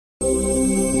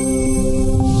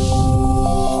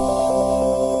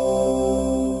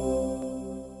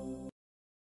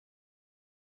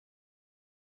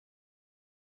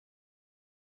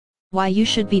Why you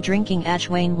should be drinking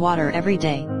Ajwain water every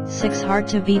day, 6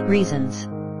 hard-to-beat reasons.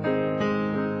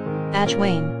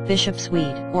 Ajwain, bishop's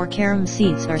weed, or carom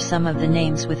seeds are some of the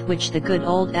names with which the good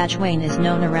old Ajwain is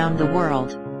known around the world.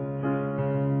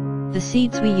 The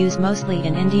seeds we use mostly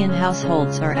in Indian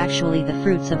households are actually the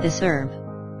fruits of this herb.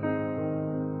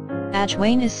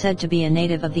 Ajwain is said to be a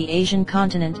native of the Asian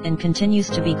continent and continues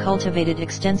to be cultivated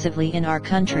extensively in our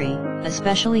country,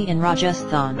 especially in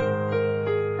Rajasthan.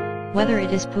 Whether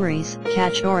it is pooris,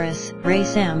 kachoris,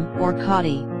 rasam, or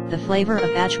kadhi, the flavor of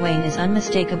Ajwain is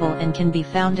unmistakable and can be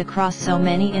found across so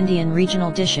many Indian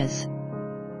regional dishes.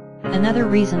 Another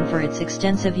reason for its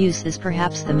extensive use is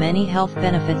perhaps the many health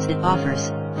benefits it offers,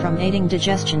 from aiding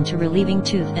digestion to relieving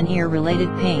tooth and ear-related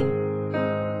pain.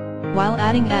 While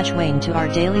adding Ajwain to our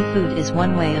daily food is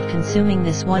one way of consuming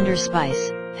this wonder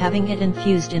spice, having it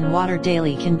infused in water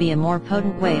daily can be a more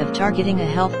potent way of targeting a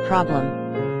health problem.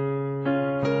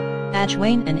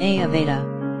 Ajwain and Ayurveda.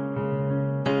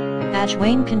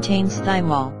 Ajwain contains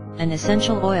pain.While, an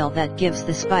essential oil that gives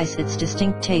the spice its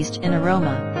distinct taste and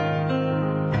aroma.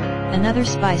 Another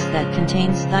spice that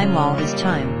contains pain.While is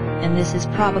thyme, and this is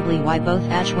probably why both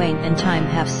Ajwain and thyme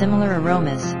have similar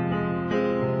aromas.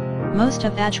 Most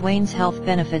of Ajwain's health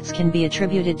benefits can be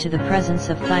attributed to the presence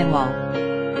of pain.While.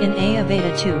 In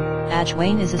Ayurveda too,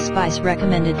 Ajwain is a spice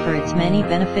recommended for its many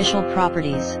beneficial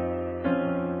properties.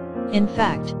 In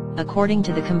fact, according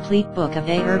to the complete book of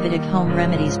Ayurvedic Home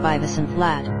Remedies by Vasant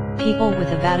Lad, people with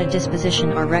a Vata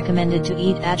disposition are recommended to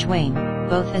eat Ajwain,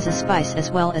 both as a spice as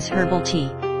well as herbal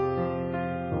tea.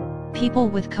 People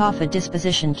with Kapha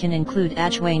disposition can include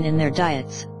Ajwain in their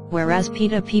diets, whereas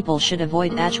Pitta people should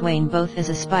avoid Ajwain both as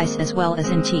a spice as well as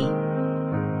in tea.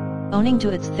 Owing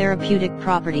to its therapeutic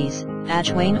properties,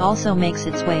 Ajwain also makes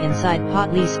its way inside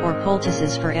potlis or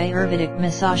poultices for Ayurvedic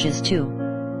massages too.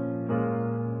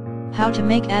 How to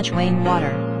make Ajwain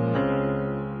water.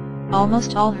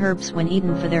 Almost all herbs, when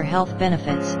eaten for their health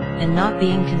benefits, and not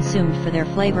being consumed for their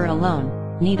flavor alone,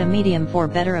 need a medium for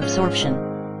better absorption.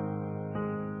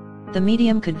 The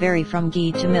medium could vary from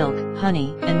ghee to milk,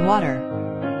 honey, and water.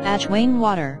 Ajwain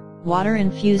water, water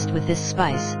infused with this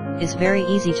spice, is very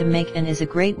easy to make and is a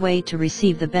great way to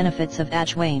receive the benefits of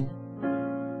Ajwain.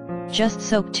 Just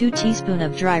soak 2 teaspoons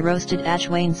of dry roasted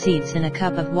Ajwain seeds in a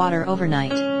cup of water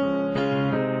overnight.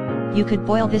 You could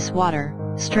boil this water,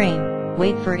 strain,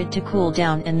 wait for it to cool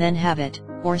down and then have it,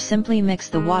 or simply mix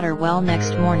the water well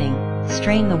next morning,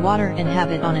 strain the water and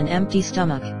have it on an empty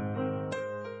stomach.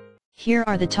 Here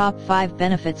are the top 5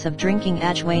 benefits of drinking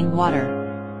Ajwain water.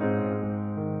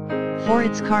 For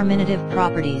its carminative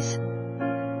properties.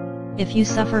 If you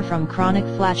suffer from chronic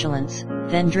flatulence,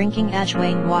 then drinking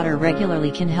Ajwain water regularly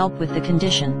can help with the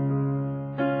condition.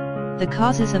 The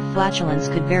causes of flatulence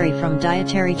could vary from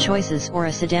dietary choices or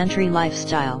a sedentary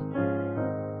lifestyle.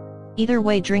 Either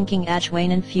way, drinking Ajwain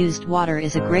infused water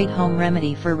is a great home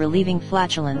remedy for relieving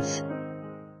flatulence.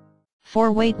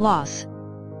 For weight loss.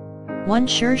 One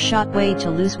sure-shot way to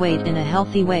lose weight in a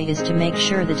healthy way is to make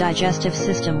sure the digestive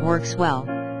system works well.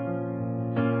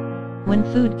 When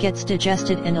food gets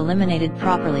digested and eliminated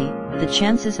properly, the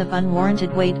chances of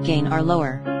unwarranted weight gain are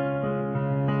lower.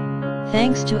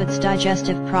 Thanks to its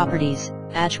digestive properties,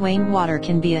 Ajwain water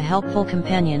can be a helpful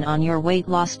companion on your weight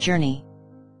loss journey.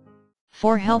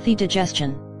 For healthy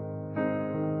digestion.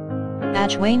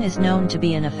 Ajwain is known to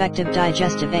be an effective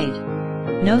digestive aid.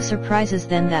 No surprises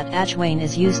then that Ajwain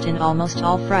is used in almost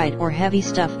all fried or heavy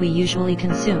stuff we usually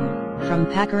consume, from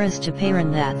kachoris to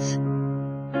pain.While.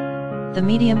 The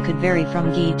medium could vary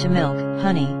from ghee to milk,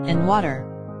 honey, and water.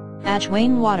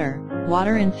 Ajwain water,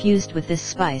 water infused with this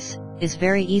spice, is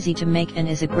very easy to make and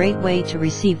is a great way to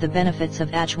receive the benefits of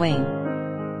Ajwain.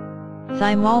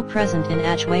 Pain.While present in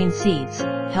Ajwain seeds,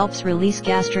 helps release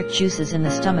gastric juices in the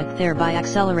stomach, thereby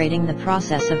accelerating the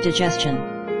process of digestion.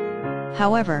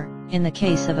 However, in the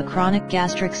case of a chronic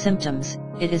gastric symptoms,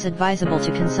 it is advisable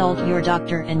to consult your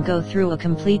doctor and go through a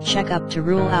complete checkup to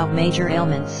rule out major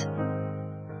ailments.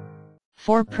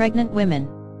 For pregnant women.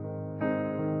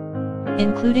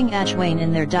 Including Ajwain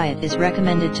in their diet is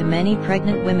recommended to many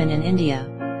pregnant women in India.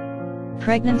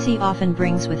 Pregnancy often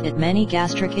brings with it many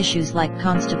gastric issues like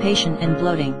constipation and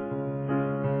bloating.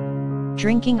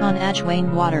 Drinking on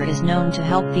Ajwain water is known to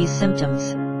help these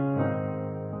symptoms.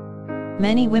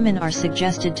 Many women are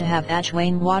suggested to have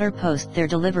Ajwain water post their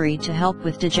delivery to help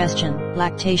with digestion,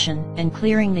 lactation, and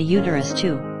clearing the uterus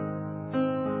too.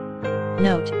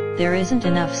 Note, there isn't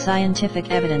enough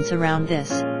scientific evidence around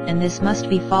this, and this must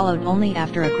be followed only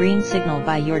after a green signal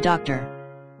by your doctor.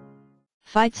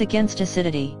 Fights against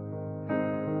acidity.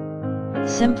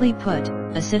 Simply put,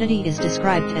 acidity is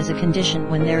described as a condition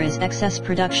when there is excess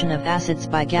production of acids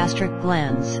by gastric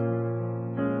glands.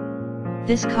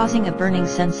 this causing a burning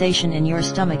sensation in your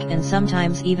stomach and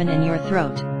sometimes even in your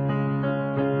throat.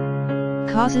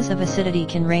 Causes of acidity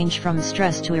can range from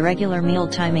stress to irregular meal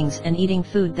timings and eating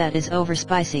food that is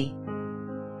overspicy.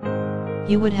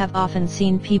 You would have often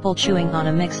seen people chewing on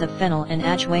a mix of fennel and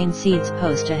Ajwain seeds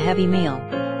post a heavy meal.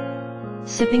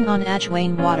 Sipping on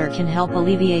Ajwain water can help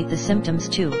alleviate the symptoms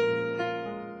too.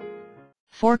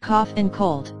 For cough and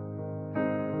cold.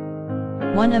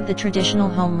 One of the traditional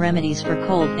home remedies for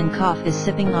cold and cough is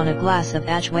sipping on a glass of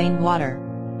Ajwain water.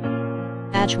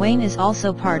 Ajwain is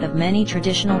also part of many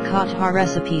traditional kadhi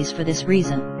recipes for this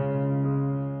reason.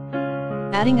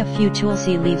 Adding a few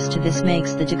tulsi leaves to this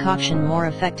makes the decoction more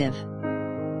effective.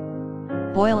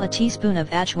 Boil a teaspoon of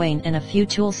Ajwain and a few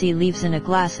tulsi leaves in a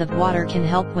glass of water can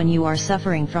help when you are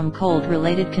suffering from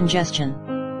cold-related congestion.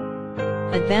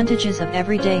 Advantages of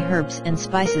everyday herbs and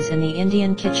spices in the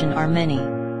Indian kitchen are many.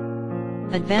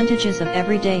 Advantages of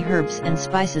everyday herbs and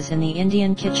spices in the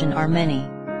Indian kitchen are many.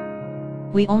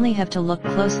 We only have to look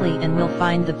closely and we'll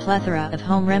find the plethora of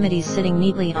home remedies sitting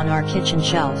neatly on our kitchen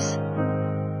shelves,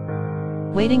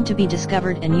 waiting to be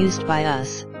discovered and used by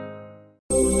us.